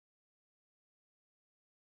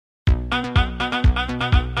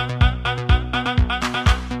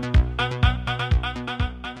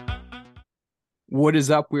What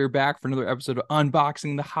is up? We're back for another episode of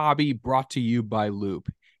Unboxing the Hobby, brought to you by Loop.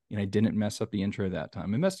 And I didn't mess up the intro that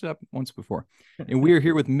time. I messed it up once before. And we are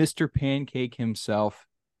here with Mr. Pancake himself,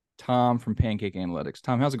 Tom from Pancake Analytics.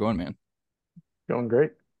 Tom, how's it going, man? Going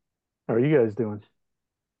great. How are you guys doing?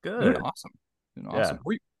 Doing Good. awesome. Doing Yeah. awesome.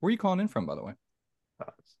 Where you calling in from, by the way?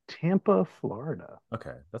 It's Tampa, Florida.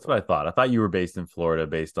 Okay. That's what I thought. I thought you were based in Florida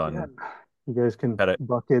based Yeah. on You guys can had a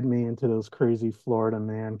bucket me into those crazy Florida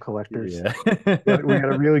man collectors. yeah. We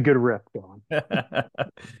got a really good rep going.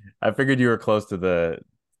 I figured you were closer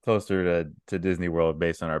to Disney World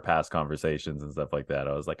based on our past conversations and stuff like that.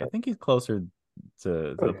 I was like, I think he's closer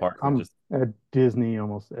to Oh the yeah, park than I'm just at Disney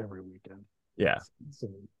almost every weekend. yeah. It's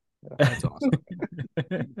insane. Yeah. That's awesome.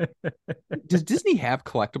 Does Disney have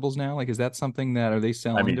collectibles now? Like, is that something that are they I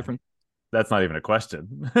selling mean, different? that's not even a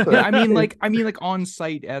question. Yeah, So I mean, like on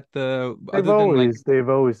site at the they've other than like,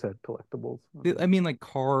 always had collectibles. I mean, like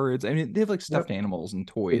cards. I mean, they have like stuffed Yep. animals and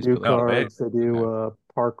They toys, do but like, Oh, big. cards, they do okay.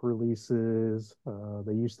 park releases.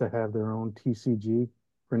 They used to have their own TCG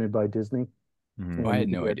printed by Disney, Mhm. Oh, I and you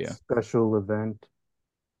had could no get idea. special event.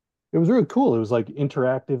 It was really cool. It was like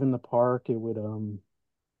interactive in the park. It would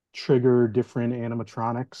trigger different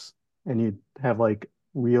animatronics, and you'd have like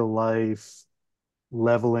real life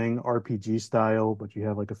leveling RPG style, but you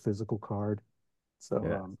have like a physical card. So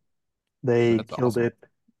Yeah. they That's killed awesome. it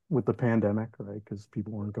with the pandemic, right? Because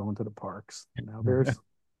people weren't going to the parks. And now there's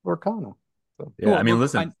Lorcana. So Yeah. I Well, mean, Lorcan,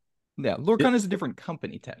 listen, yeah, Lorcan is a different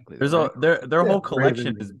company technically, though, there's a right? their yeah, whole Raven.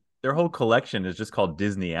 collection is their whole collection is just called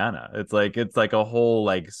Disneyana. It's like a whole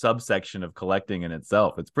like subsection of collecting in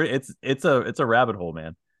itself. It's pretty it's a rabbit hole,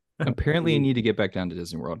 man. Apparently, I need to get back down to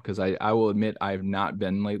Disney World because I will admit I've not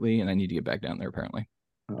been lately, and I need to get back down there. Apparently,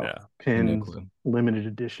 Yeah. I had no Pins, clue. limited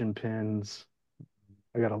edition pins.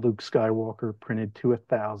 I got a Luke Skywalker printed to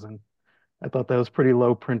 1,000. I thought that was pretty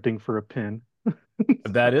low printing for a pin.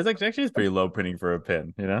 That is actually it's pretty low printing for a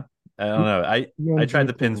pin, you know? I don't know. I tried PNG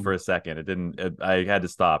the pins for pin. a second. I had to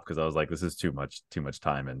stop because I was like, this is too much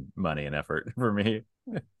time and money and effort for me.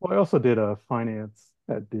 Well, I also did a finance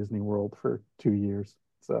at Disney World for 2 years,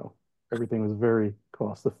 so everything was very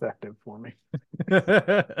cost effective for me.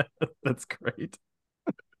 That's great.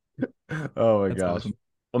 Oh my That's gosh. awesome.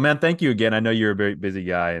 Well, man, thank you again. I know you're a very busy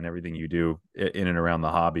guy and everything you do in and around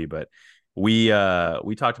the hobby, but we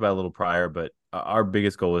talked about it a little prior, but our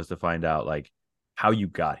biggest goal is to find out like how you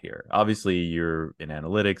got here. Obviously, you're in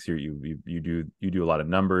analytics, you do a lot of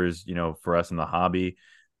numbers, for us in the hobby,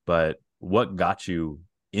 but what got you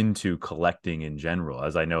into collecting in general?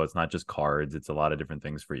 As I know, it's not just cards; it's a lot of different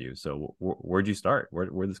things for you. So, where'd you start?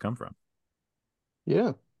 Where'd this come from?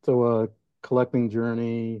 Yeah. So, collecting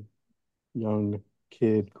journey, young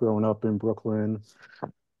kid growing up in Brooklyn,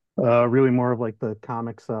 really more of like the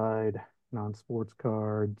comic side, non-sports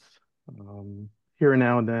cards. Um, Here and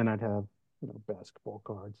now and then I'd have, basketball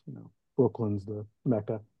cards. Brooklyn's the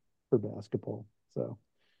mecca for basketball. So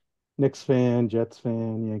Knicks fan, Jets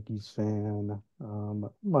fan, Yankees fan.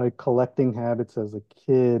 My collecting habits as a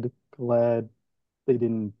kid, glad they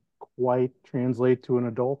didn't quite translate to an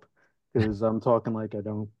adult because I'm talking like I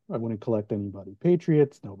wouldn't collect anybody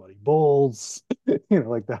Patriots, nobody Bulls.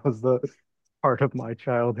 Like that was the part of my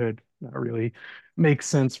childhood. Not really makes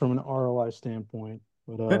sense from an ROI standpoint.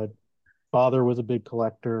 But father was a big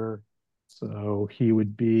collector, so he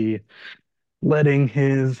would be letting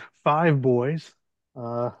his five boys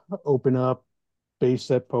uh, open up base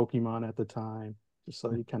set Pokemon at the time, just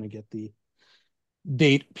so you kind of get the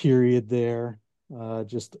date period there.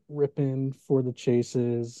 Just ripping for the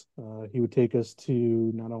chases. He would take us to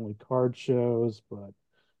not only card shows, but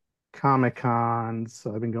Comic Cons.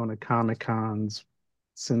 So I've been going to Comic Cons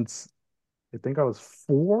since I think I was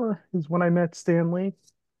 4 is when I met Stanley.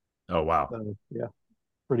 Oh wow. So yeah,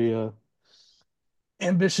 pretty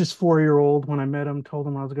ambitious 4-year old when I met him. Told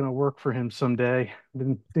him I was going to work for him someday.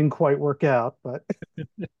 Didn't quite work out, but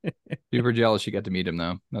Super jealous you got to meet him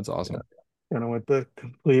though. That's yeah, awesome. kind of went the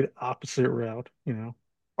complete opposite route.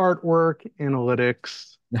 Artwork,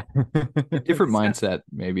 analytics, Different mindset,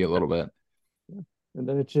 maybe a little bit. and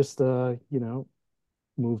then it just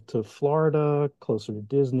moved to Florida, closer to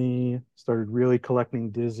Disney. Started really collecting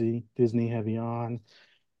Disney heavy on.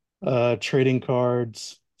 Trading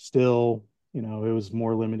cards still, it was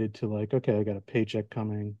more limited to like, okay, I got a paycheck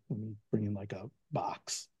coming. Let me bring in like a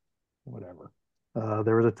box, whatever.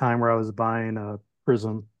 There was a time where I was buying a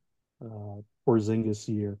Prism Porzingis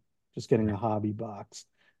year, just getting a hobby box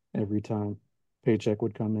every time paycheck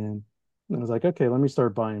would come in. And I was like, okay, let me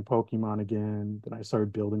start buying Pokemon again. Then I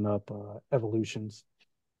started building up evolutions.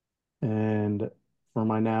 And for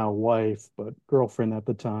my now wife, but girlfriend at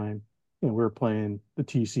the time, we were playing the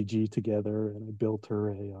TCG together, and I built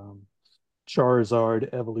her a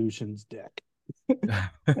Charizard Evolutions deck.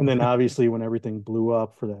 And then obviously when everything blew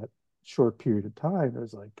up for that short period of time, it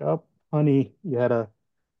was like, oh, honey, you had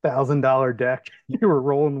 $1,000 deck you were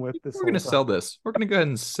rolling with this We're gonna whole sell time. this. We're gonna go ahead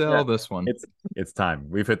and Yeah, sell this one. it's time.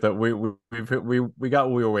 We've hit the we've hit, we got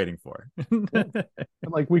what we were waiting for. Yeah.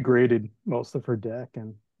 And like we graded most of her deck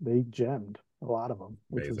and they gemmed a lot of them,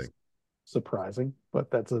 which was Amazing. surprising, but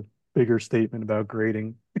that's a bigger statement about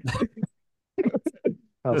grading,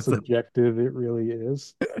 how That's a, subjective it really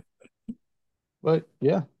is. But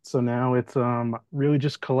yeah, so now it's really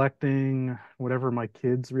just collecting whatever my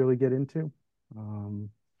kids really get into. Um,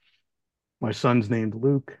 my son's named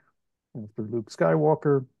Luke after Luke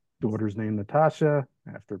Skywalker. Daughter's named Natasha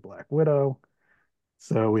after Black Widow.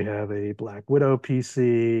 So we have a Black Widow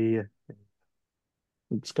PC,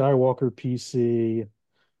 Luke Skywalker PC.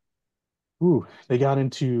 Ooh, they got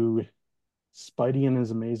into Spidey and His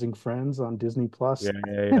Amazing Friends on Disney Plus. yeah,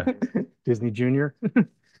 yeah, yeah. Disney Junior.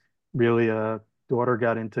 Really, daughter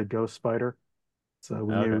got into Ghost Spider. So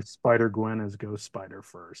we knew Okay. Spider Gwen as Ghost Spider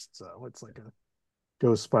first. So it's like a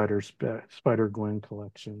Ghost Spider Gwen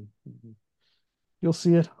collection. You'll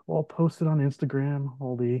see it all posted on Instagram,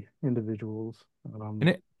 all the individuals. And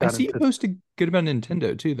I Got see you into post a good about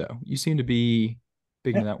Nintendo too, though. You seem to be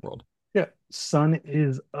big yeah, into that world. yeah. Son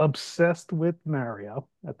is obsessed with Mario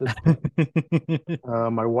at this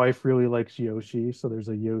point. My wife really likes Yoshi, so there's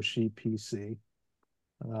a Yoshi PC.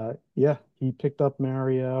 Yeah, he picked up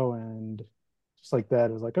Mario and just like that,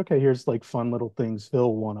 it was like, okay, here's like fun little things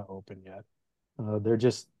he'll want to open yet. They're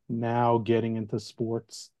just now getting into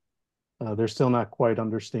sports. They're still not quite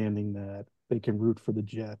understanding that they can root for the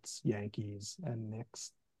Jets, Yankees, and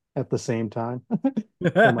Knicks at the same time.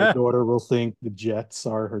 So my daughter will think the Jets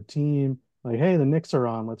are her team. Like, hey, the Knicks are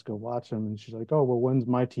on. Let's go watch them. And she's like, oh, well, when's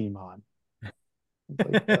my team on?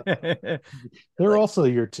 It's like, they're Like, also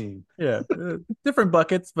your team. yeah, different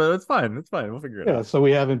buckets, but it's fine. It's fine. We'll figure it Yeah, out. so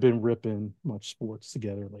we haven't been ripping much sports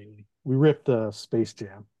together lately. We ripped Space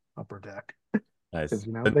Jam Upper Deck because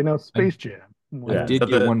Nice. they know I Space Jam. And I like, Yeah. So did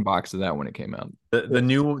get one box of that when it came out. the yes,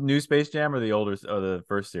 new Space Jam or the older or the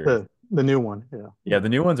first series? the new one. Yeah, Yeah, yeah. the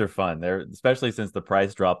new ones are fun. They're especially since the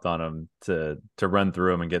price dropped on them to run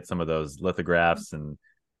through them and get some of those lithographs. And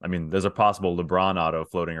I mean, there's a possible LeBron auto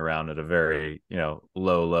floating around at a very,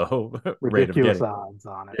 low rate of Ridiculous getting. odds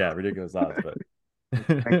on it. Yeah, ridiculous odds, but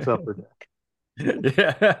Like, thanks Upper Deck.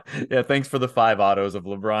 yeah, yeah. Thanks for the 5 autos of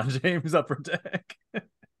LeBron James upper deck.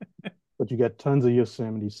 But you get tons of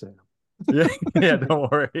Yosemite Sam. Yeah, yeah.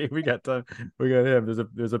 Don't worry, we got time. We got him.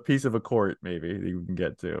 There's a piece of a court maybe that you can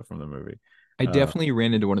get to from the movie. I Uh, definitely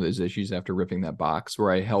ran into one of those issues after ripping that box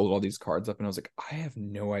where I held all these cards up and I was like, I have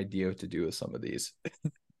no idea what to do with some of these.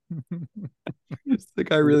 It's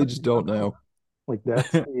like I really just don't know. Like that's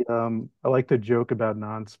the I like to joke about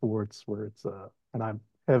non-sports where it's and I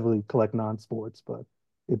heavily collect non-sports, but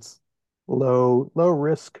it's low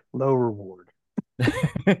risk, low reward.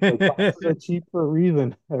 Like boxes are cheap for a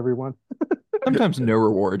reason, everyone. Sometimes no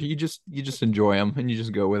reward. You just enjoy them and you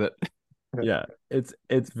just go with it. Yeah, it's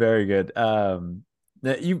very good.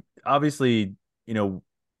 That you obviously,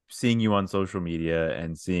 seeing you on social media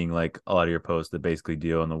and seeing like a lot of your posts that basically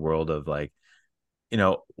deal in the world of like,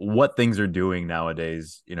 what things are doing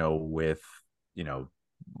nowadays, with, you know,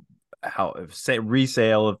 how say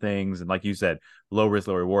resale of things and like you said, low risk,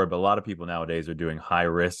 low reward. But a lot of people nowadays are doing high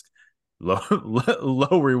risk, low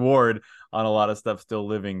low reward on a lot of stuff still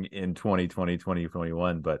living in 2020,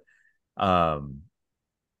 2021. But um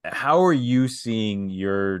how are you seeing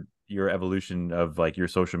your evolution of like your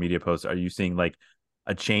social media posts? Are you seeing like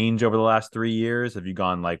a change over the last 3 years? Have you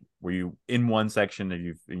gone like were you in one section and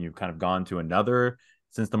you've kind of gone to another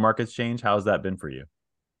since the market's changed? How has that been for you?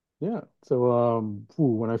 Yeah. So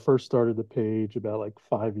when I first started the page about like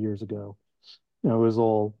 5 years ago, it was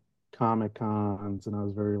all Comic Cons and I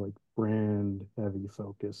was very like brand heavy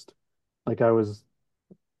focused. Like I was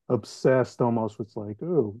obsessed almost with like,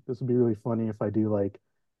 oh, this would be really funny if I do like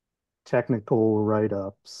technical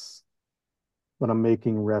write-ups when I'm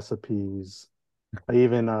making recipes. I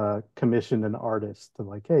even commissioned an artist to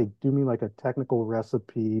like, hey, do me like a technical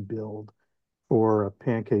recipe build for a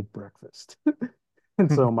pancake breakfast.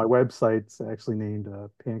 And so my website's actually named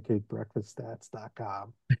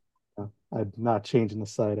pancakebreakfaststats.com. I'm not changing the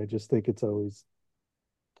site. I just think it's always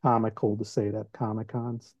comical to say that Comic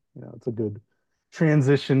Cons. It's a good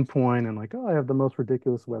transition point and like, oh, I have the most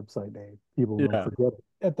ridiculous website name. People will Yeah. forget it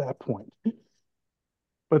at that point.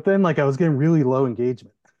 But then like I was getting really low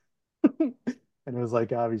engagement. And it was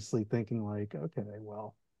like obviously thinking like, okay,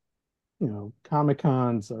 well, Comic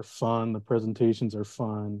Cons are fun, the presentations are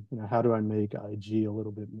fun. How do I make IG a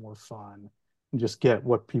little bit more fun and just get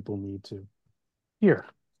what people need to hear?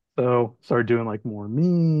 So started doing like more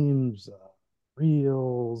memes,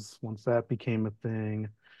 reels once that became a thing.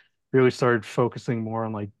 Really started focusing more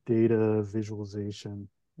on like data visualization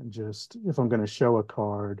and just if I'm going to show a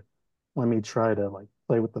card, let me try to like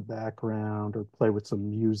play with the background or play with some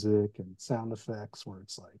music and sound effects where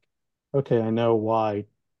it's like, okay, I know why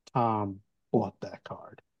Tom bought that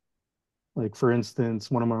card. Like for instance,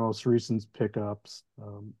 one of my most recent pickups,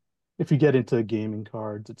 if you get into gaming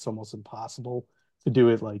cards, it's almost impossible to do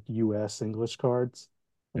it like US English cards,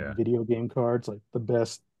 like Yeah. video game cards, like the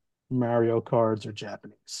best Mario cards are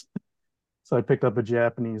Japanese. So I picked up a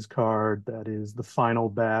Japanese card that is the final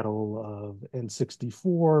battle of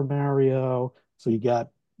N64 Mario. So you got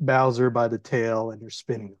Bowser by the tail and you're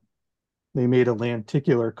spinning him. They made a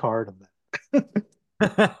lenticular card of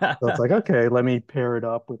that. So it's like, okay, let me pair it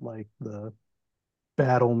up with like the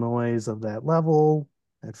battle noise of that level,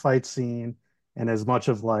 that fight scene, and as much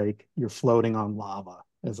of like you're floating on lava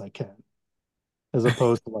as I can, as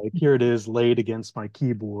opposed to like, here it is laid against my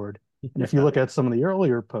keyboard. And if you Yeah. look at some of the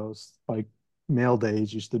earlier posts, like mail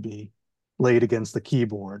days used to be laid against the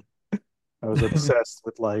keyboard. I was obsessed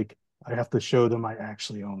with like, I have to show them I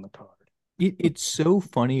actually own the card. It's so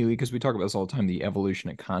funny because we talk about this all the time, the evolution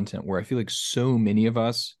of content, where I feel like so many of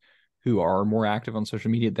us who are more active on social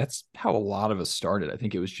media, that's how a lot of us started. I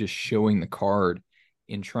think it was just showing the card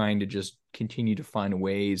and trying to just continue to find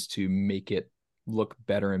ways to make it look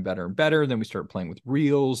better and better and better. Then we started playing with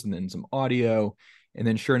reels and then some audio. And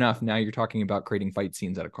then sure enough, now you're talking about creating fight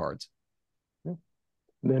scenes out of cards. Yeah.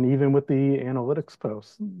 Then even with the analytics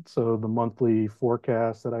posts, so the monthly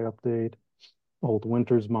forecast that I update, old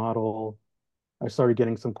Winters model, I started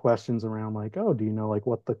getting some questions around like, oh, do you know like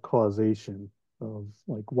what the causation of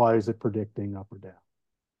like why is it predicting up or down?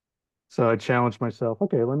 So I challenged myself,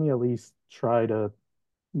 okay, let me at least try to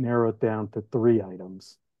narrow it down to three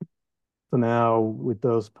items. So now with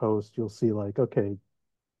those posts, you'll see like, okay,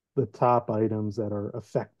 the top items that are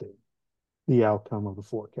affecting the outcome of the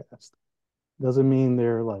forecast. Doesn't mean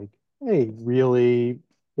they're like, hey, really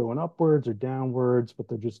going upwards or downwards, but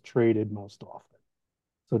they're just traded most often.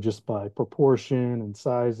 So just by proportion and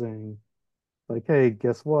sizing, like, hey,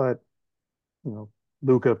 guess what? You know,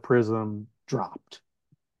 Luca Prism dropped.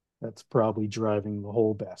 That's probably driving the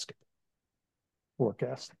whole basket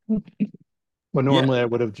forecast. But Yeah. normally I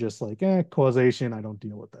would have just like, causation, I don't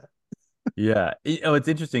deal with that. Yeah. It's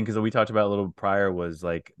interesting because we talked about a little prior was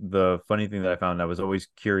like the funny thing that I found I was always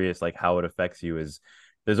curious like how it affects you is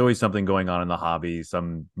there's always something going on in the hobby,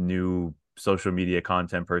 some new social media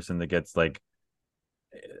content person that gets like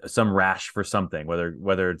some rash for something,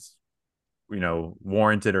 whether it's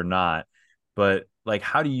warranted or not. But like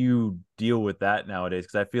how do you deal with that nowadays?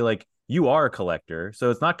 Because I feel like you are a collector,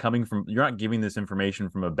 so it's not coming from you're not giving this information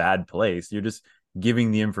from a bad place. You're just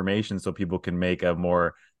giving the information so people can make a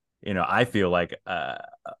more I feel like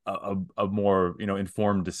a more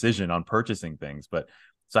informed decision on purchasing things. But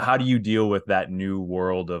so how do you deal with that new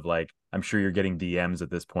world of like I'm sure you're getting DMs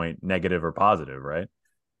at this point, negative or positive, right?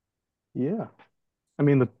 Yeah. I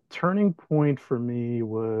mean, the turning point for me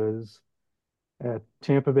was at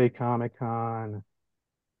Tampa Bay Comic Con. I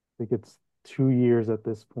think it's 2 years at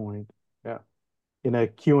this point. Yeah. In a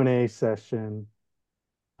Q&A session,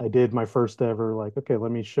 I did my first ever, like, okay,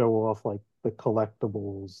 let me show off like the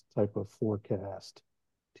collectibles type of forecast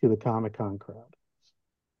to the Comic Con crowd.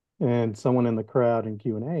 And someone in the crowd in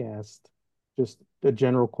Q&A asked just a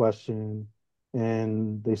general question.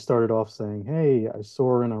 And they started off saying, hey, I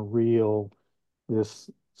saw in a reel this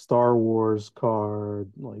Star Wars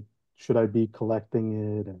card. Like, should I be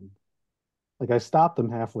collecting it? And like, I stopped them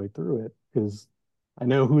halfway through it because I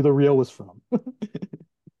know who the reel was from.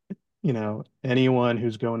 Anyone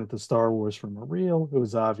who's going into Star Wars from a reel, it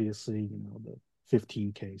was obviously, the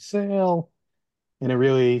 15K sale. And I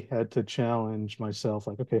really had to challenge myself,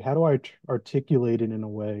 like, okay, how do I articulate it in a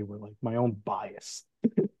way where like my own bias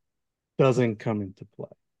doesn't come into play?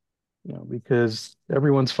 Because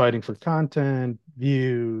everyone's fighting for content,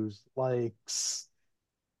 views, likes,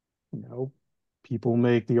 you know, people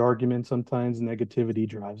make the argument sometimes negativity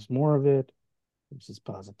drives more of it versus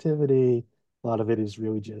positivity. A lot of it is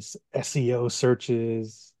really just SEO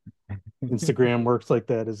searches. Instagram works like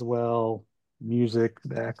that as well, music,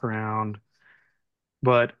 background.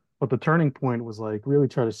 But the turning point was like really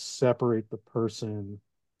try to separate the person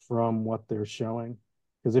from what they're showing.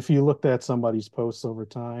 Because if you looked at somebody's posts over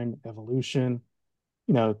time, evolution,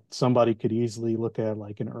 somebody could easily look at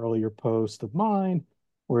like an earlier post of mine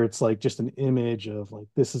where it's like just an image of like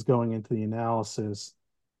this is going into the analysis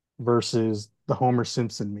versus the Homer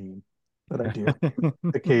Simpson meme that I do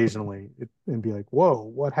occasionally and be like, whoa,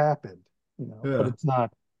 what happened? But Yeah. it's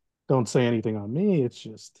not, don't say anything on me. It's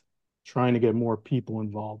just trying to get more people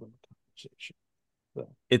involved in the conversation.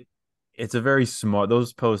 So, It it's a very smart,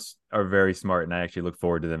 those posts are very smart, and I actually look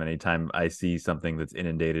forward to them anytime I see something that's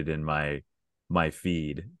inundated in my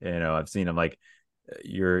feed. I've seen them like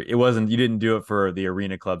you didn't do it for the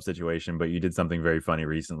arena club situation, but you did something very funny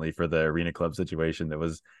recently for the arena club situation that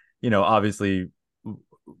was, obviously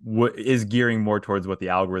what is gearing more towards what the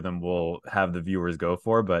algorithm will have the viewers go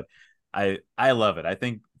for. But I love it. I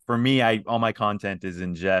think for me, I all my content is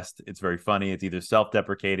in jest. It's very funny. It's either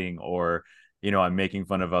self-deprecating or I'm making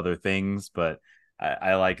fun of other things, but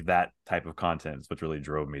I like that type of content. It's what really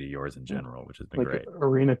drove me to yours in general, which has been like great.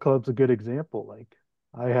 Arena Club's a good example. Like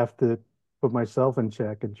I have to put myself in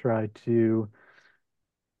check and try to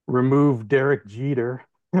remove Derek Jeter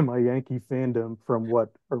and my Yankee fandom from what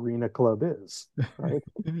Arena Club is, right?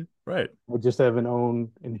 Right. I just have an own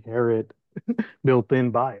inherent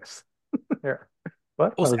built-in bias there.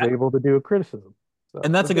 But Well, I was able to do a criticism. So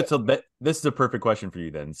and that's we're a good. good. So this is a perfect question for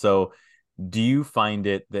you then. So, do you find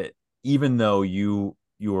it that even though you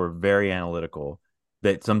are very analytical,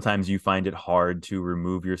 that sometimes you find it hard to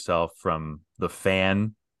remove yourself from the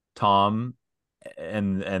fan Tom,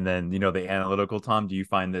 and then the analytical Tom? Do you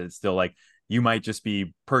find that it's still like you might just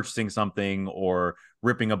be purchasing something or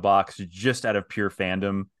ripping a box just out of pure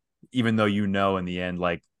fandom, even though in the end,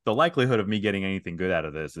 like the likelihood of me getting anything good out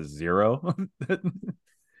of this is zero?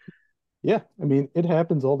 Yeah, I mean, it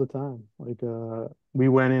happens all the time. Like we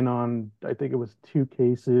went in on I think it was two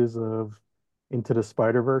cases of Into the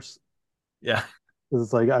Spider-Verse. Yeah.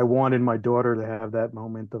 It's like I wanted my daughter to have that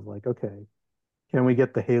moment of like, okay, can we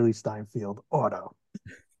get the Haley Steinfeld auto?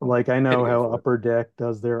 Like I Had to know go how for it. Upper Deck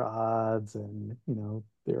does their odds, and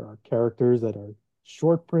there are characters that are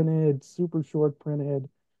short printed, super short printed.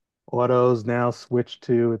 Autos now switch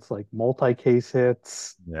to it's like multi-case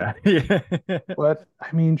hits. Yeah. Yeah. But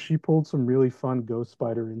I mean, she pulled some really fun Ghost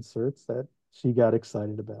Spider inserts that she got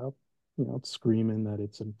excited about. Screaming that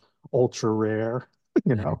it's an ultra rare.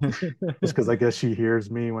 You know, just because I guess she hears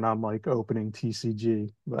me when I'm like opening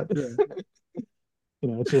TCG. But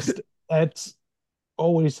it's just that's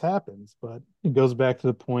always happens. But it goes back to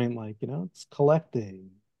the point, like it's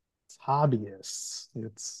collecting, it's hobbyists.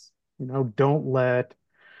 It's don't let.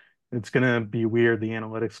 It's gonna be weird. The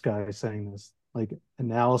analytics guy is saying this, like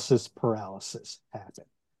analysis paralysis happen.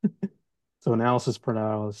 So analysis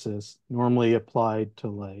paralysis normally applied to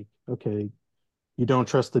like, okay, you don't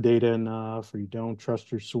trust the data enough, or you don't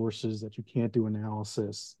trust your sources that you can't do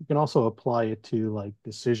analysis. You can also apply it to like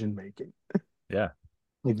decision making. Yeah.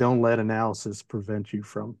 Like, don't let analysis prevent you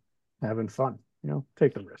from having fun.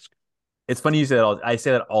 Take the risk. It's funny you say that. I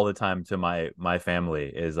say that all the time to my family.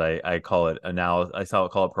 Is I call it analysis.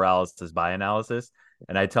 Call it paralysis by analysis,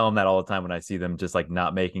 and I tell them that all the time when I see them just like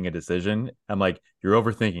not making a decision. I'm like, you're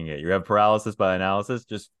overthinking it. You have paralysis by analysis.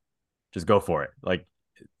 Just go for it. Like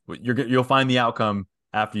you'll find the outcome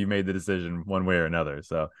after you made the decision one way or another.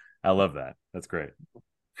 So I love that. That's great.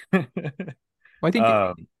 Well, I think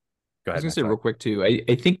I Go was ahead, gonna Matt. say Sorry. real quick too.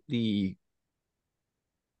 I think the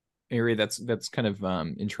area that's kind of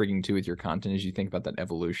intriguing too with your content as you think about that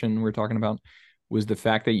evolution we're talking about was the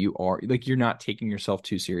fact that you are like you're not taking yourself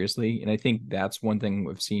too seriously. And I think that's one thing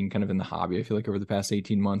we've seen kind of in the hobby. I feel like over the past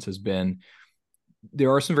 18 months has been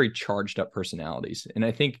there are some very charged up personalities. And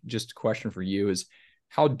I think just a question for you is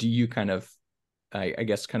how do you kind of I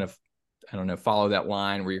guess kind of I don't know, follow that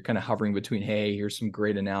line where you're kind of hovering between, hey, here's some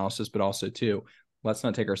great analysis, but also too, let's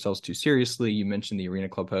not take ourselves too seriously. You mentioned the Arena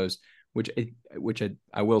Club post, which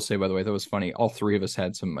I will say, by the way, that was funny. All three of us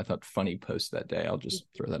had some, I thought, funny posts that day. I'll just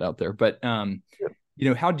throw that out there. But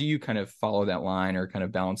how do you kind of follow that line or kind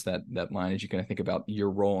of balance that line as you kind of think about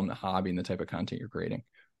your role in the hobby and the type of content you're creating?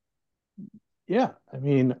 Yeah, I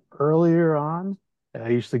mean, earlier on, I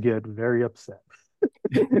used to get very upset.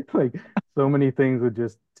 Like so many things would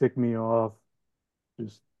just tick me off,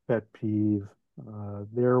 just pet peeve.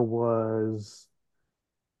 There was,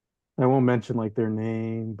 I won't mention like their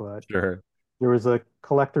name, but Sure. there was a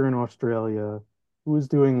collector in Australia who was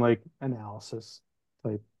doing like analysis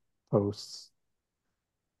type posts,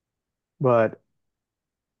 but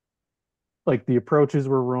like the approaches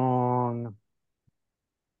were wrong.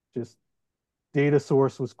 Just data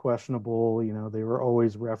source was questionable. They were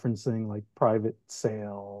always referencing like private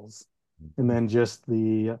sales. And then just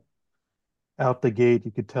the out the gate,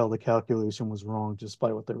 you could tell the calculation was wrong just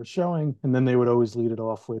by what they were showing. And then they would always lead it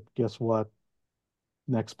off with, guess what?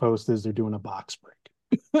 Next post is they're doing a box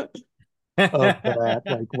break of that,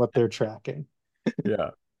 like what they're tracking.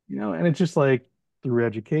 Yeah. And it's just like through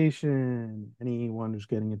education, anyone who's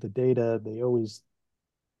getting into data, they always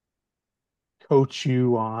coach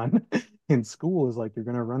you on in school is like you're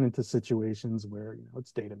going to run into situations where,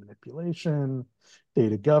 it's data manipulation,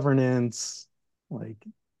 data governance. Like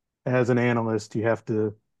as an analyst, you have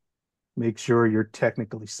to make sure you're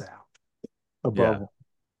technically sound above Yeah.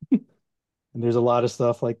 all. And there's a lot of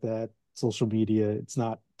stuff like that. Social media, it's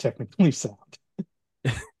not technically sound.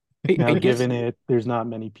 I Now, guess given it, there's not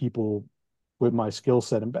many people with my skill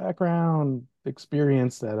set and background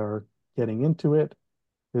experience that are getting into it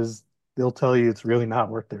because they'll tell you it's really not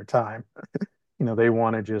worth their time. They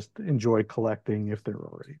want to just enjoy collecting if they're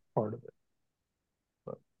already part of it.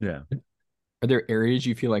 But Yeah. are there areas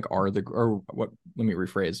you feel like are the or what? Let me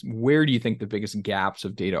rephrase. Where do you think the biggest gaps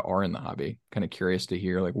of data are in the hobby? Kind of curious to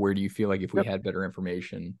hear. Like, where do you feel like if we yep, had better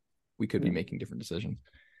information, we could be yeah, making different decisions?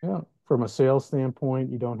 yeah. From a sales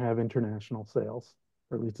standpoint, you don't have international sales,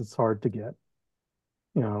 or at least it's hard to get.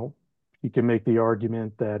 You know, you can make the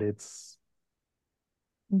argument that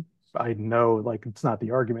I know, like it's not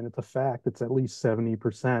the argument, it's a fact. It's at least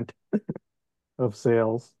 70% of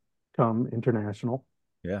sales come international,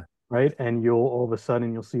 Yeah. right? And you'll all of a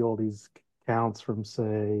sudden you'll see all these counts from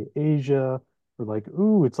say Asia, or like,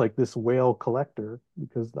 ooh, it's like this whale collector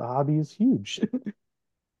because the hobby is huge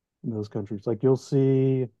in those countries. Like you'll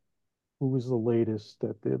see who was the latest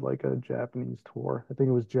that did like a Japanese tour. I think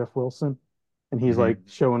it was Jeff Wilson. And he's Hmm. like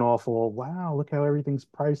showing off all, wow, look how everything's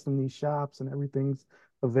priced in these shops and everything's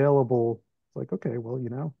available. It's like, okay,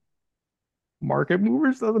 well, market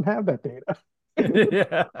movers doesn't have that data.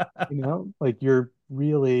 Yeah. Like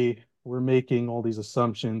we're making all these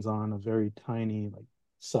assumptions on a very tiny like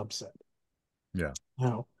subset. Yeah.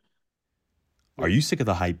 Now, Are you sick of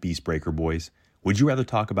the hype beast breaker, boys? Would you rather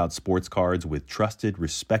talk about sports cards with trusted,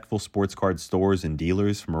 respectful sports card stores and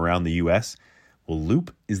dealers from around the US? Well,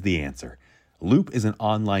 Loop is the answer. Loop is an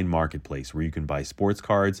online marketplace where you can buy sports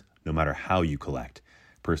cards no matter how you collect.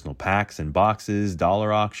 Personal packs and boxes,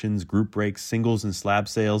 dollar auctions, group breaks, singles and slab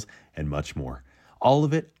sales, and much more. All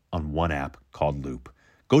of it on one app called Loop.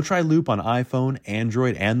 Go try Loop on iPhone,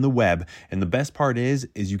 Android, and the web, and the best part is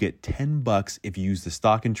you get $10 if you use the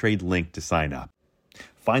stock and trade link to sign up.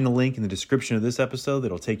 Find the link in the description of this episode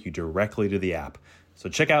that'll take you directly to the app. So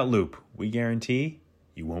check out Loop. We guarantee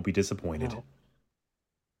you won't be disappointed. now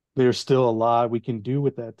there's still a lot we can do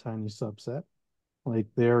with that tiny subset. Like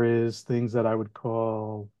there is things that I would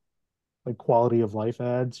call like quality of life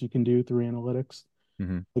ads you can do through analytics.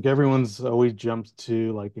 Hmm. Like everyone's always jumped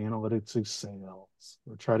to like analytics of sales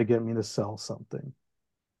or try to get me to sell something.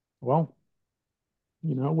 Well,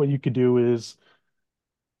 what you could do is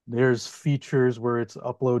there's features where it's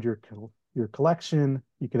upload your collection.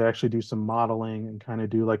 You could actually do some modeling and kind of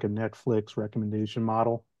do like a Netflix recommendation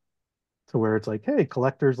model to where it's like, hey,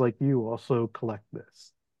 collectors like you also collect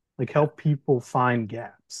this. Like Yeah. help people find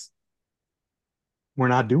gaps. We're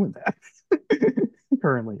not doing that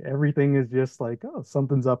currently. Everything is just like, oh,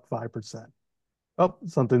 something's up 5%. Oh,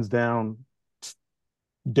 something's down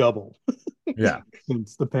double Yeah.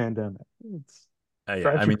 since the pandemic. It's Yeah. I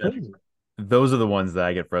drives you mean, crazy. those are the ones that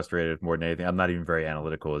I get frustrated with more than anything. I'm not even very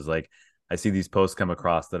analytical. Is like I see these posts come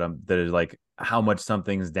across that is like how much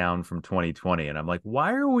something's down from 2020, and I'm like,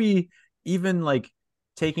 why are we even like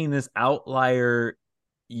taking this outlier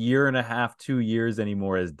year and a half, 2 years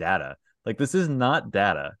anymore as data? Like this is not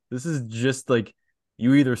data. This is just like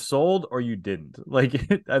you either sold or you didn't. Like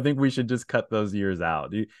I think we should just cut those years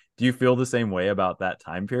out. Do you feel the same way about that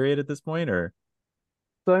time period at this point, or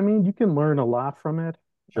So, I mean, you can learn a lot from it.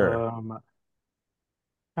 sure?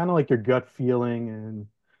 Kind of like your gut feeling and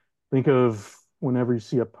think of whenever you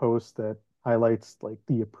see a post that highlights like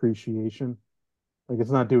the appreciation. Like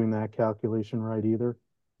it's not doing that calculation right either.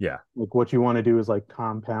 Yeah. Like what you want to do is like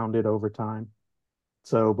compound it over time.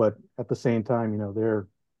 So, but at the same time, they're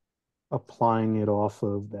applying it off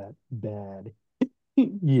of that bad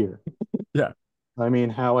year. Yeah. I mean,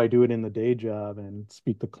 how I do it in the day job and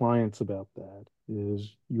speak to clients about that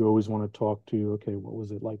is you always want to talk to, okay, what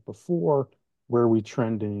was it like before? Where are we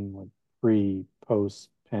trending like pre, post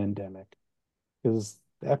pandemic? Because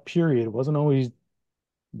that period wasn't always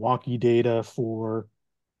wonky data for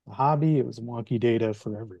the hobby, it was wonky data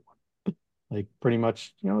for everyone. Like pretty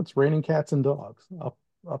much, it's raining cats and dogs.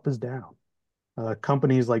 Up is down.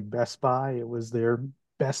 Companies like Best Buy, it was their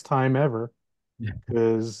best time ever Yeah.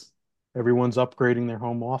 because everyone's upgrading their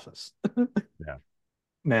home office. Yeah.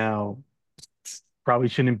 Now, probably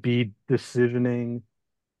shouldn't be decisioning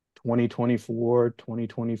 2024,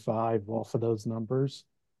 2025 off of those numbers,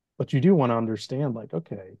 but you do want to understand like,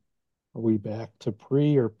 okay, are we back to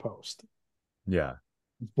pre or post? Yeah.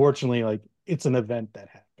 Unfortunately, like it's an event that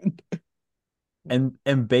happened.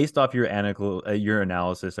 And based off your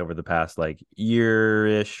analysis over the past like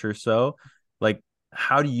year-ish or so, like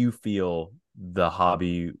how do you feel the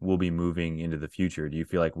hobby will be moving into the future? Do you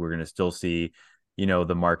feel like we're going to still see,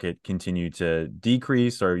 the market continue to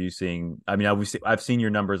decrease? Or are you seeing, I mean, I've seen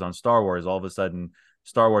your numbers on Star Wars. All of a sudden,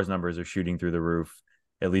 Star Wars numbers are shooting through the roof,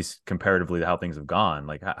 at least comparatively to how things have gone.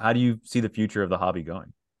 Like, how do you see the future of the hobby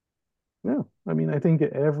going? Yeah, I mean, I think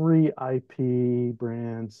every IP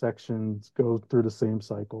brand sections go through the same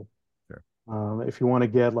cycle. Sure. If you want to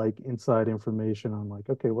get like inside information on like,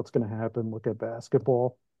 okay, what's going to happen, look at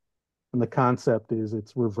basketball. And the concept is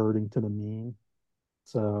it's reverting to the mean.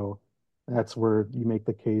 So that's where you make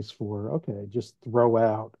the case for, okay, just throw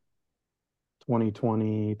out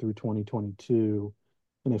 2020 through 2022.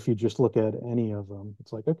 And if you just look at any of them,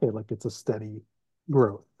 it's like, okay, like it's a steady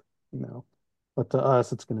growth, you know. But to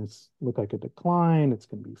us, it's going to look like a decline. It's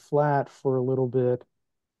going to be flat for a little bit.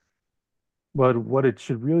 But what it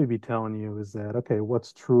should really be telling you is that, okay,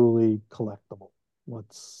 what's truly collectible?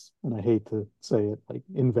 What's, and I hate to say it, like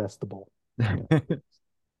investable. You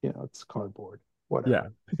know, it's cardboard, Yeah.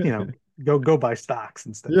 whatever. You know, go buy stocks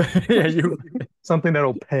instead. Yeah. Yeah. Something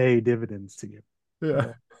that'll pay dividends to you.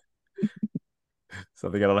 Yeah.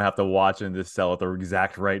 Something I don't have to watch and just sell at the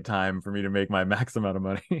exact right time for me to make my max amount of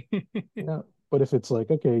money. Yeah. But if it's like,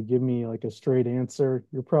 okay, give me like a straight answer,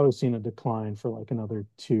 you're probably seeing a decline for like another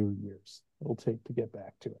 2 years. It'll take to get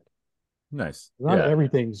back to it. Nice. Not Yeah.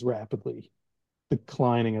 everything's rapidly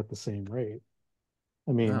declining at the same rate.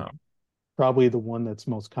 I mean, No. probably the one that's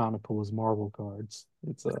most comical is Marvel cards.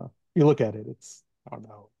 It's you look at it, it's I don't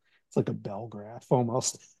know, it's like a bell graph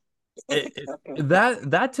almost.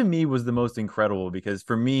 That to me was the most incredible because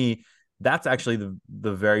for me, that's actually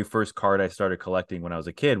the very first card I started collecting when I was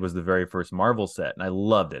a kid was the very first Marvel set, and I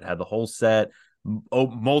loved it. Had the whole set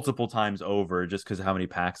multiple times over just because of how many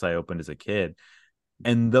packs I opened as a kid.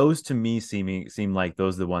 And those to me seem like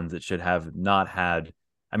those are the ones that should have not had.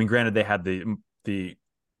 I mean, granted, they had the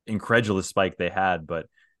incredulous spike they had, but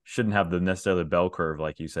shouldn't have the necessarily bell curve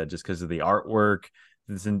like you said, just because of the artwork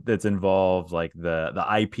that's involved. Like the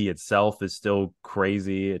IP itself is still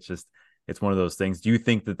crazy. It's one of those things. Do you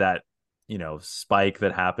think that spike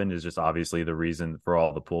that happened is just obviously the reason for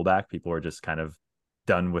all the pullback? People are just kind of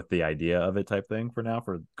done with the idea of it type thing for now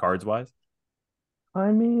for cards wise.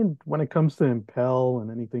 I mean, when it comes to Impel and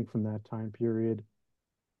anything from that time period,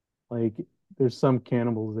 like there's some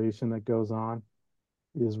cannibalization that goes on.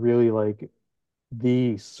 Is really like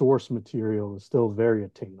the source material is still very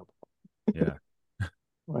attainable, Yeah.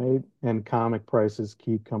 right? And comic prices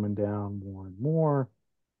keep coming down more and more.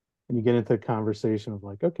 And you get into a conversation of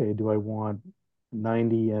like, okay, do I want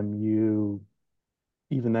 90 MU?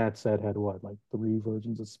 Even that set had what, like three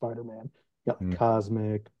versions of Spider-Man. You got like Mm.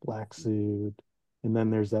 Cosmic, Black Suit, and then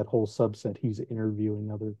there's that whole subset he's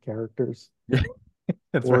interviewing other characters.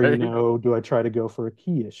 That's Or, right. do I try to go for a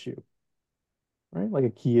key issue? Right? Like a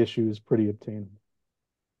key issue is pretty obtainable.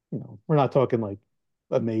 We're not talking like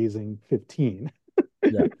amazing 15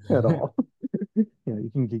 Yeah. at all.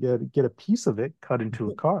 You can get a piece of it cut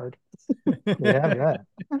into a card. They have that.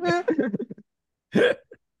 But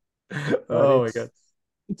Oh my god.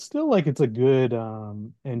 it's still like it's a good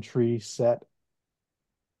entry set.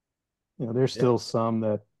 There's Yeah. still some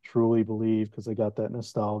that truly believe because they got that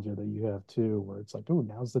nostalgia that you have too, where it's like, oh,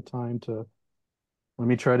 now's the time to let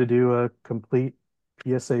me try to do a complete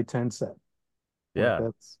PSA 10 set. Like Yeah.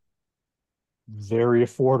 that's very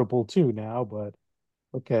affordable too now, but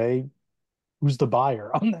okay, who's the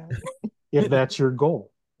buyer on that if that's your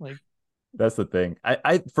goal? Like, That's the thing.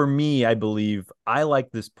 For me, I believe I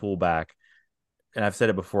like this pullback, and I've said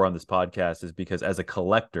it before on this podcast, is because as a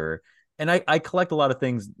collector, and I collect a lot of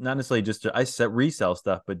things, not necessarily just to resell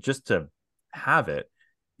stuff, but just to have it,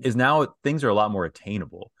 is now things are a lot more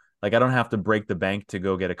attainable. Like I don't have to break the bank to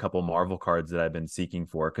go get a couple Marvel cards that I've been seeking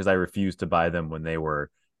for because I refused to buy them when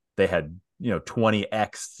they had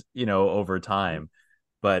 20x over time.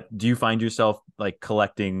 But do you find yourself like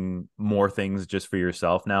collecting more things just for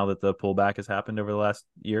yourself now that the pullback has happened over the last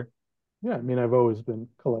year? yeah, I mean, I've always been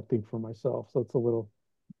collecting for myself, so it's a little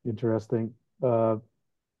interesting. I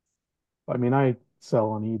mean, I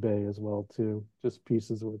sell on eBay as well too, just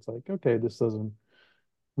pieces where it's like, okay, this doesn't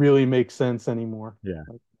really make sense anymore. Yeah.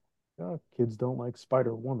 Like, oh, kids don't like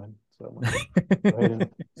Spider Woman, so let me go ahead and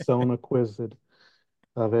sell an acquisition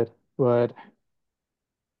of it. But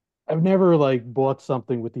I've never like bought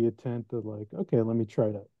something with the intent of like, okay, let me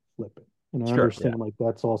try to flip it. And I Sure. Yeah. understand like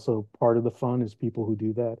that's also part of the fun is people who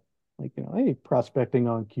do that. Like, hey, prospecting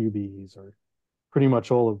on QBs or pretty much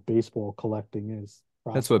all of baseball collecting is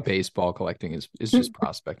That's what prospecting, baseball collecting is just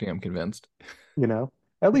prospecting, I'm convinced. you know?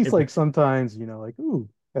 At least like sometimes, like, ooh,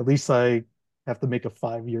 at least I have to make a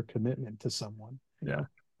 5-year commitment to someone, Yeah.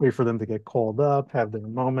 wait for them to get called up, have their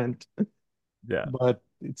moment. Yeah. But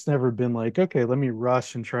it's never been like, okay, let me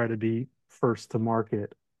rush and try to be first to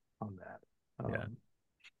market on that. Yeah.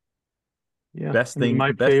 Yeah. Best I mean, thing,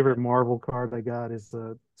 my best. favorite Marvel card I got is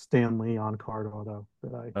the Stan Lee on card auto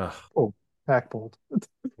that I Ugh. pack pulled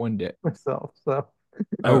One day. myself. So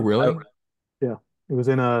Oh, I, really? yeah, it was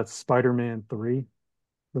in a Spider-Man 3,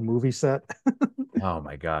 the movie set. oh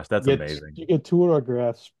my gosh, that's You get amazing. you get 2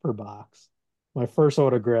 autographs per box. My first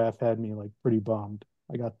autograph had me like pretty bummed.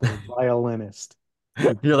 I got the violinist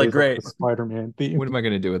who You're like, plays like great. the Spider-Man theme. What am I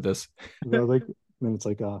going to do with this? And I was like, then it's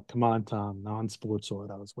like, come on, Tom, non-sports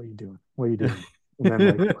autos. What are you doing? What are you doing? And then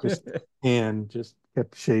like just hand just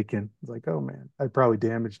kept shaking. It's like, oh man, I probably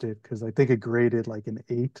damaged it because I think it graded like an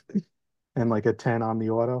 8 and like a 10 on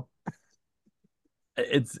the auto.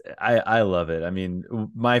 I love it. I mean,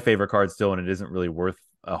 my favorite card still, and it isn't really worth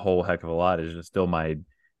a whole heck of a lot, is just still my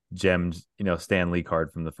gemmed, Stan Lee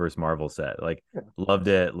card from the first Marvel set. Like, Yeah. loved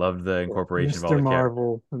it, loved the Yeah. incorporation of all Mr. the characters.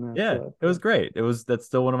 Marvel and that's Yeah, it was great. That's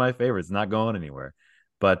still one of my favorites. Not going anywhere.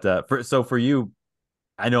 But for you,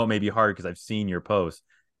 I know it may be hard because I've seen your posts.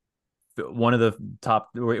 One of the top,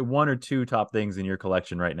 one or two top things in your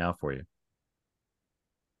collection right now for you.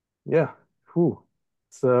 yeah. Whew.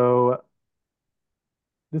 So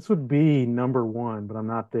this would be number one, but I'm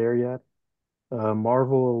not there yet.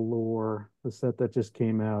 Marvel Allure, the set that just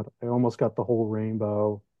came out. I almost got the whole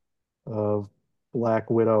rainbow of Black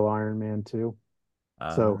Widow Iron Man 2.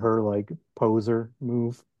 So Uh, her like poser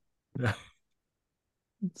move.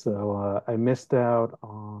 So I missed out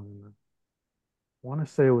on, I want to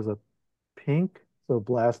say it was a pink, so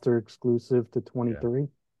Blaster exclusive to yeah. 23.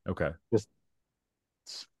 Okay. Just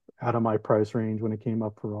out of my price range when it came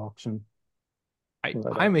up for auction. I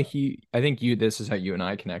But I'm a huge. I think you. This is how you and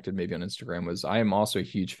I connected. Maybe on Instagram was I am also a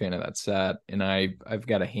huge fan of that set, and I've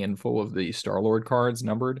got a handful of the Star Lord cards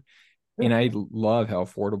numbered, yeah, and I love how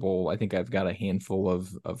affordable. I think I've got a handful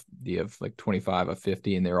of like 25 of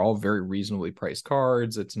 50, and they're all very reasonably priced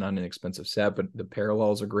cards. It's not an inexpensive set, but the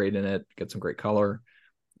parallels are great in it. Get some great color.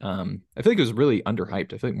 I feel like it was really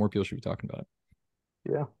underhyped. I feel like more people should be talking about it.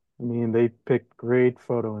 yeah. I mean, they picked great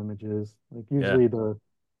photo images. Like Yeah. usually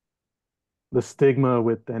the stigma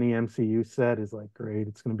with any MCU set is like, great,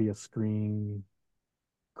 it's going to be a screen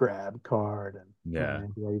grab card, and oh Yeah.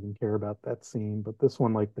 man, do I even care about that scene? But this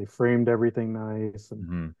one, like, they framed everything nice and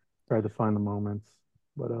Hmm. tried to find the moments.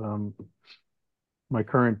 But my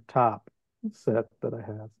current top set that I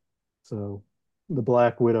have, so the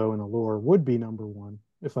Black Widow and Allure would be number one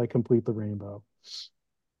if I complete the rainbow.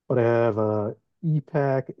 But I have a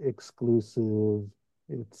EPAC exclusive.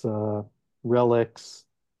 It's relics,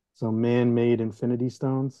 so man-made Infinity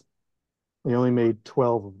Stones. They only made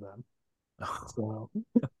 12 of them. So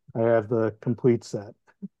I have the complete set.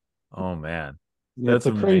 Oh man, Yeah, it's that's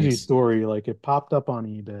a crazy amazing. story. Like it popped up on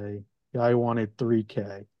eBay. Guy wanted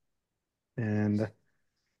 3K. And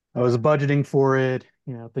I was budgeting for it,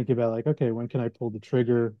 thinking about like, okay, when can I pull the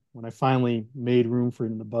trigger? When I finally made room for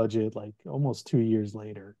it in the budget, like almost 2 years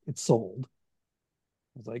later, it sold.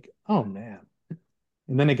 I was like, oh man.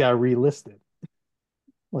 And then it got relisted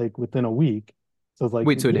like within a week. So it's like,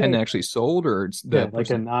 Wait, so it hadn't yeah, actually sold, or it's the yeah, like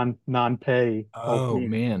a person? non-pay help Oh me.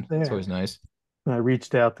 man, that's Yeah. always nice. And I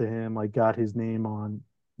reached out to him, like got his name on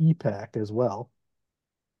EPAC as well.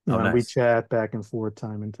 Oh We nice. chat back and forth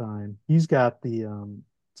time and time. He's got the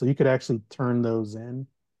so you could actually turn those in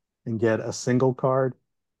and get a single card.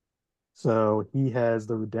 So he has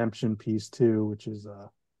the redemption piece too, which is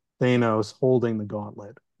Thanos holding the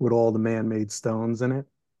gauntlet with all the man-made stones in it.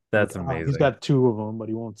 Like, That's he's amazing. got 2 of them, but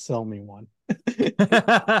he won't sell me one.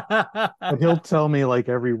 But he'll tell me like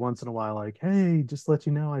every once in a while, like, hey, just let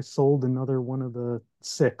you know, I sold another one of the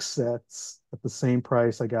 6 sets at the same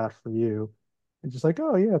price I got for you. And just like,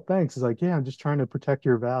 oh yeah, thanks. It's like, yeah, I'm just trying to protect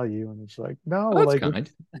your value. And it's like, no, Oh, that's like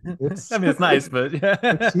kind. it's I mean, it's nice, but it's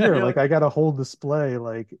yeah, here. you're Like like, I got a whole display.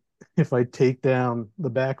 Like if I take down the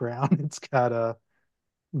background, it's got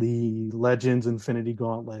the Legends Infinity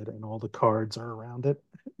Gauntlet and all the cards are around it.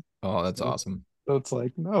 Oh, that's So, awesome. so it's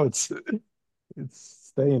like, no, it's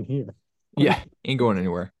staying here. Yeah, ain't going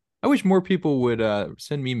anywhere. I wish more people would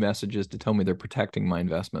send me messages to tell me they're protecting my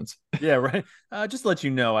investments. yeah, right. Just to let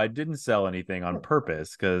you know, I didn't sell anything on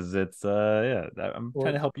purpose because it's yeah, I'm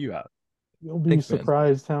trying to Well, help you out. you'll be Thanks, man.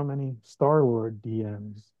 surprised how many Star-Lord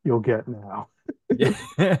DMs you'll get now.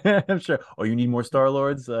 Yeah, I'm sure. Oh, you need more Star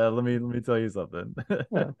Lords? Let me tell you something.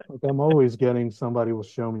 Yeah, like I'm always getting somebody will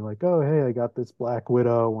show me like, oh, hey, I got this Black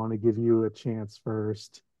Widow. Want to give you a chance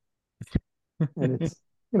first. And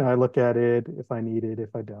I look at it if I need it,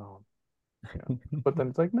 if I don't. But then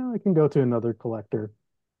it's like, no, I can go to another collector.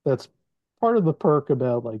 That's part of the perk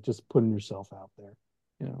about like just putting yourself out there.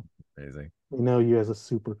 You know, Amazing. they know you as a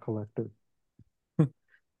super collector.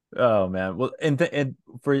 Oh man. Well, and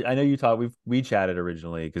for I know you talked we chatted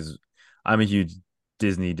originally because I'm a huge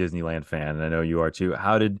Disneyland fan, and I know you are too.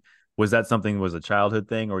 Was that something was a childhood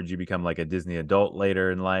thing, or did you become like a Disney adult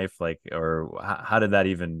later in life? Like, or how did that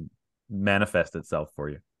even manifest itself for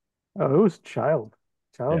you? Oh, it was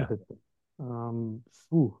Yeah. childhood. Um,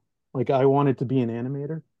 ooh, like I wanted to be an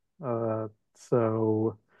animator.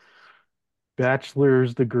 So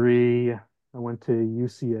bachelor's degree, I went to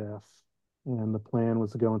UCF, and the plan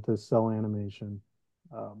was to go into cell animation.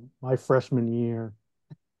 My freshman year,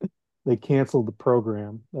 they canceled the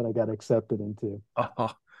program that I got accepted into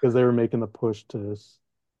Oh, because they were making the push to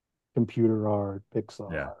computer art, yeah.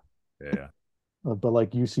 Pixar. Yeah. But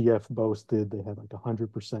like UCF boasted, they had like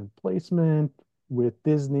 100% placement with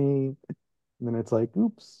Disney. And then it's like,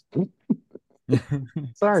 oops, Yeah.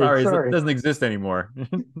 sorry, Sorry, it sorry. doesn't exist anymore.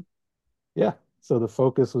 Yeah. So the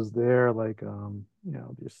focus was there, like,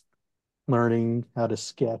 just learning how to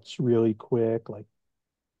sketch really quick. Like,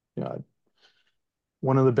 you know,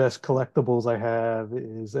 one of the best collectibles I have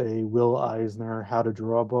is a Will Eisner How to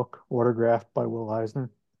Draw book, autographed by Will Eisner.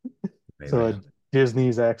 So Amazing.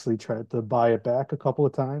 Disney's actually tried to buy it back a couple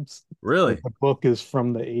of times. Like Really? the book is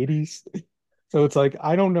from the 80s. So it's like,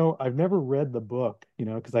 I don't know. I've never read the book,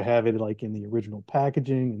 because I have it like in the original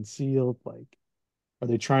packaging and sealed. Like, are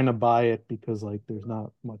they trying to buy it because like there's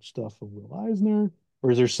not much stuff of Will Eisner?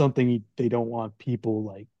 Or is there something they don't want people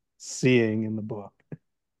like seeing in the book?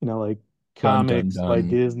 Like Dun dun comics by dun.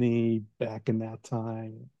 Disney back in that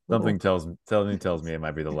time. Something tells me it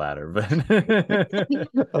might be the latter, but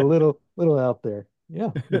A little out there.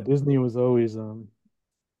 Yeah, but Disney was always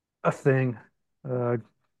a thing. Uh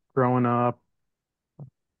Growing up.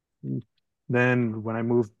 Then when I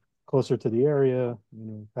moved closer to the area,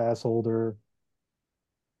 pass holder,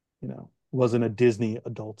 wasn't a Disney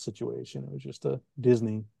adult situation. It was just a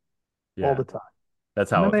Disney all yeah, the time.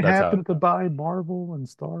 that's And then how they that's how. happened to buy Marvel and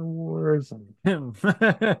Star Wars. And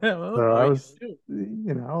Well, so I what you was,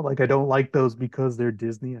 do? like, I don't like those because they're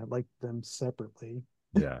Disney. I like them separately.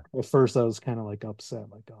 Yeah, At first, I was kind of like upset,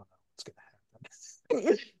 like, oh no, what's going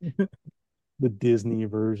to happen? The Disney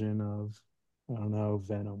version of, I don't know,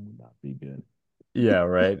 Venom would not be good. yeah,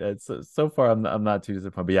 right. It's so far I'm not too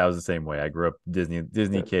disappointed. But yeah, I was the same way. I grew up Disney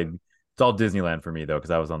Yeah. kid. It's all Disneyland for me though,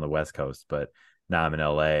 because I was on the West Coast, but now I'm in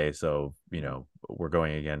LA. So we're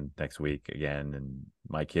going again next week again, and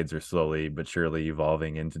my kids are slowly but surely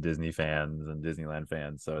evolving into Disney fans and Disneyland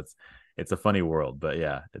fans. So it's a funny world, but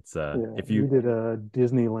yeah, it's Yeah, if we you did a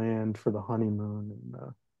Disneyland for the honeymoon,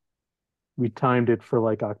 and we timed it for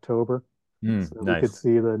like October, so we could nice,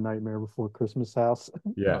 see the Nightmare Before Christmas house,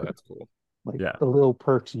 yeah, Oh, that's cool. like yeah. the little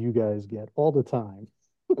perks you guys get all the time.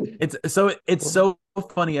 It's so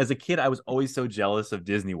funny. As a kid, I was always so jealous of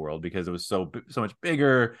Disney World because it was so much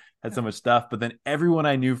bigger, had so much stuff. But then everyone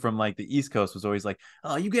I knew from like the East Coast was always like,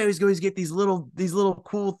 "Oh, you guys always get these little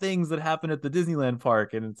cool things that happen at the Disneyland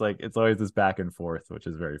park," and it's like it's always this back and forth, which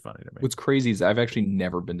is very funny to me. What's crazy is I've actually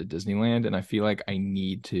never been to Disneyland, and I feel like I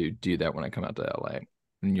need to do that when I come out to LA.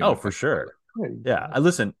 And you Oh, know, for sure. Yeah, you Yeah, got I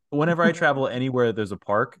listen. Whenever I travel anywhere there's a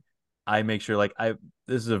park, I make sure like I.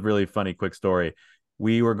 This is a really funny quick story.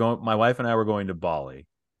 We were going. My wife and I were going to Bali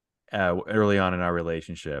early on in our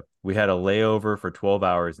relationship. We had a layover for 12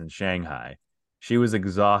 hours in Shanghai. She was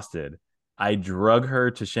exhausted. I drug her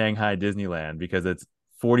to Shanghai Disneyland because it's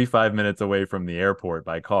 45 minutes away from the airport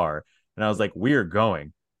by car. And I was like, we're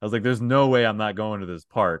going. I was like, there's no way I'm not going to this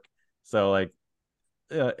park. So like,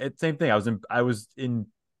 same thing. I was in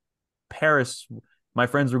Paris. My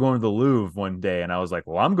friends were going to the Louvre one day, and I was like,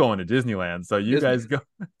 well, I'm going to Disneyland. So you Disney. guys go.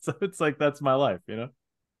 So it's like, that's my life.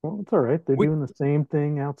 well, it's all right. They're Which, doing the same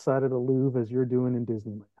thing outside of the Louvre as you're doing in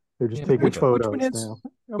Disneyland. They're just yeah, taking which one photos is now.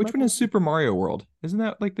 which one is Super Mario World? Isn't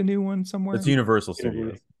that like the new one It's somewhere? Universal Universal.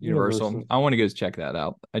 Studios. Universal. Universal. I want to go check that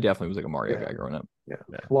out. I definitely was like a Mario Yeah. guy growing up. Yeah.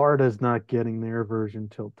 Yeah. Florida's not getting their version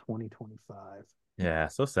till 2025. Yeah,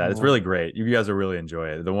 so sad. It's Uh, really great. You guys will really enjoy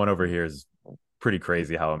it. The one over here is pretty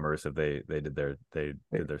crazy how immersive they did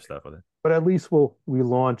their stuff with it. but at least we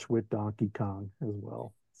launch with Donkey Kong as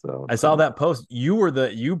well. So I it's saw that post.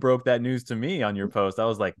 You broke that news to me on your post. I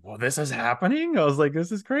was like, "Well, this is happening." I was like,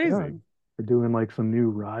 "This is yeah, crazy." we're doing like some new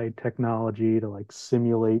ride technology to like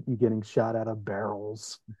simulate you getting shot out of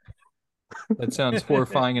barrels. That sounds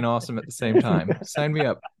horrifying and awesome at the same time. Sign me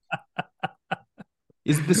up.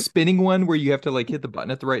 Is it the spinning one where you have to like hit the button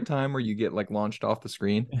at the right time where you get like launched off the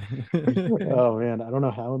screen? Oh man, I don't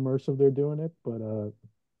know how immersive they're doing it, but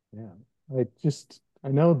Yeah. I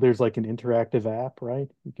know there's like an interactive app, right?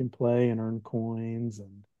 You can play and earn coins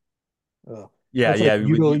and Yeah, that's like yeah.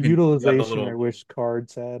 You have the utilization I little. wish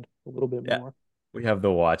cards had a little bit Yeah, more. we have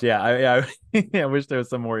the watch. Yeah, I wish there was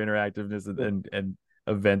some more interactiveness Yeah. and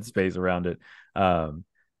event space around it. Um,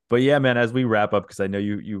 but yeah, man, as we wrap up, because I know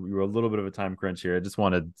you were a little bit of a time crunch here. I just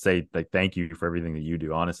want to say like thank you for everything that you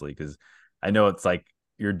do, honestly, because I know it's like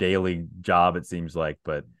your daily job, it seems like,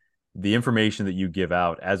 but the information that you give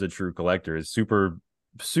out as a true collector is super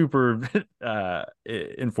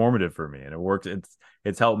informative for me, and it works.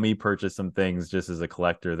 It's helped me purchase some things just as a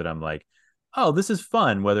collector that I'm like, oh, this is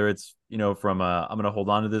fun. Whether it's from a I'm gonna hold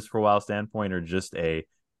on to this for a while standpoint, or just a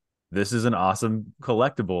this is an awesome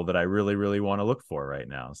collectible that I really really want to look for right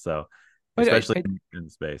now. So But especially in the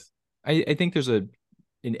space. I think there's an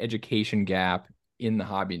education gap in the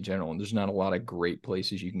hobby in general, and there's not a lot of great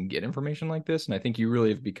places you can get information like this. And I think you really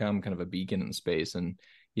have become kind of a beacon in the space, and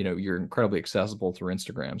you're incredibly accessible through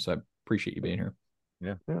Instagram. So I appreciate you being here.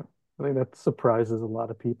 Yeah. Yeah. I think that surprises a lot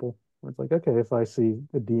of people. It's like, okay, if I see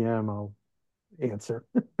a DM, I'll answer.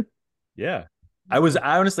 Yeah. I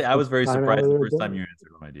honestly I Take was very time out surprised of the their first time day. you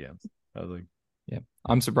answered my DMs. I was Yeah,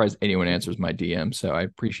 I'm surprised anyone answers my DM. So I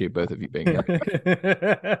appreciate both of you being here.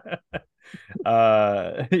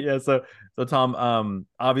 like yeah, so Tom,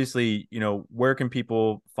 obviously, where can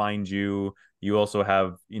people find you? You also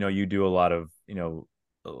have, you do a lot of,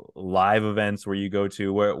 live events where you go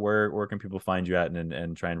to. Where can people find you at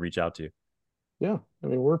and try and reach out to you? Yeah. I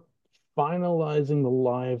mean, we're finalizing the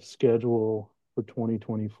live schedule for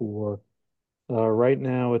 2024. Right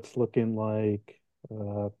now, it's looking like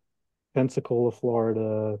uh, Pensacola,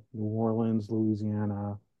 Florida, New Orleans,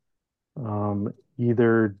 Louisiana,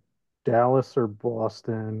 either Dallas or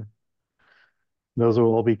Boston. Those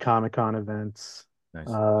will all be Comic-Con events. Nice.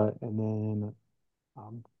 And then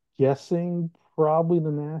I'm guessing probably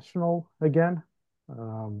the National again.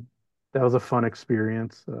 Um, that was a fun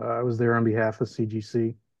experience. I was there on behalf of CGC,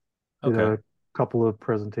 did Okay. a couple of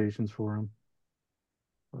presentations for them.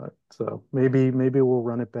 But so maybe we'll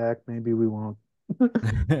run it back. Maybe we won't.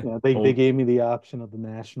 Yeah, they Well, gave me the option of the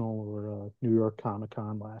National or New York Comic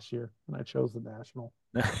Con last year, and I chose the National.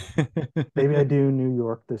 Maybe I do New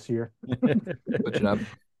York this year. Switch it up.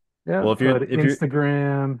 Yeah, well, if you're but if you're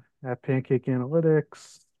Instagram at Pancake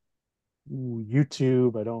Analytics,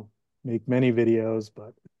 YouTube. I don't make many videos,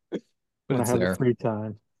 but But when I it's have the there. free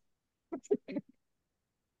time, well,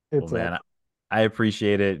 it's up. man, I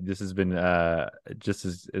appreciate it. This has been just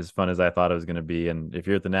as fun as I thought it was going to be. And if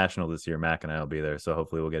you're at the National this year, Mac and I will be there. So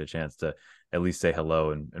hopefully we'll get a chance to at least say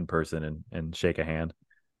hello in person and shake a hand.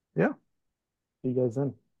 Yeah, see you guys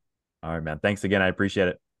then. All right, man. Thanks again. I appreciate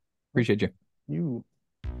it. Appreciate you.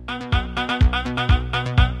 You.